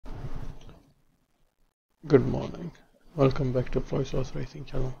Good morning. Welcome back to Floyd's horse racing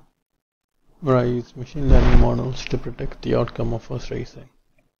channel, where I use machine learning models to predict the outcome of horse racing.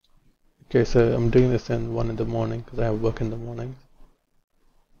 Okay, so I'm doing this in 1 in the morning because I have work in the morning.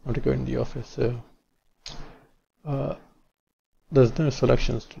 I have to go in the office, so there's no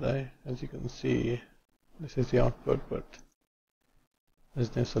selections today. As you can see, this is the output, but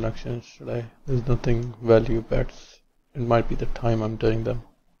there's no selections today. There's nothing value bets. It might be the time I'm doing them,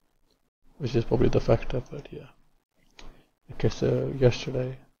 which is probably the factor, but yeah. Okay, so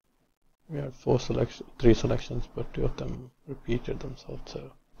yesterday we had 3 selections, but 2 of them repeated themselves.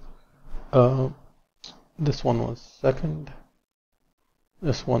 So this one was second.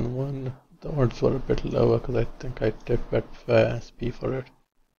 This one won. The odds were a bit lower because I think I took Betfair SP for it.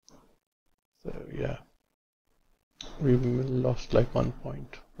 So yeah, we lost like 1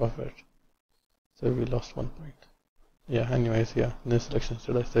 point profit. So we lost 1 point. Yeah. Anyways, yeah. No selections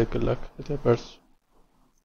today. So good luck with your bets.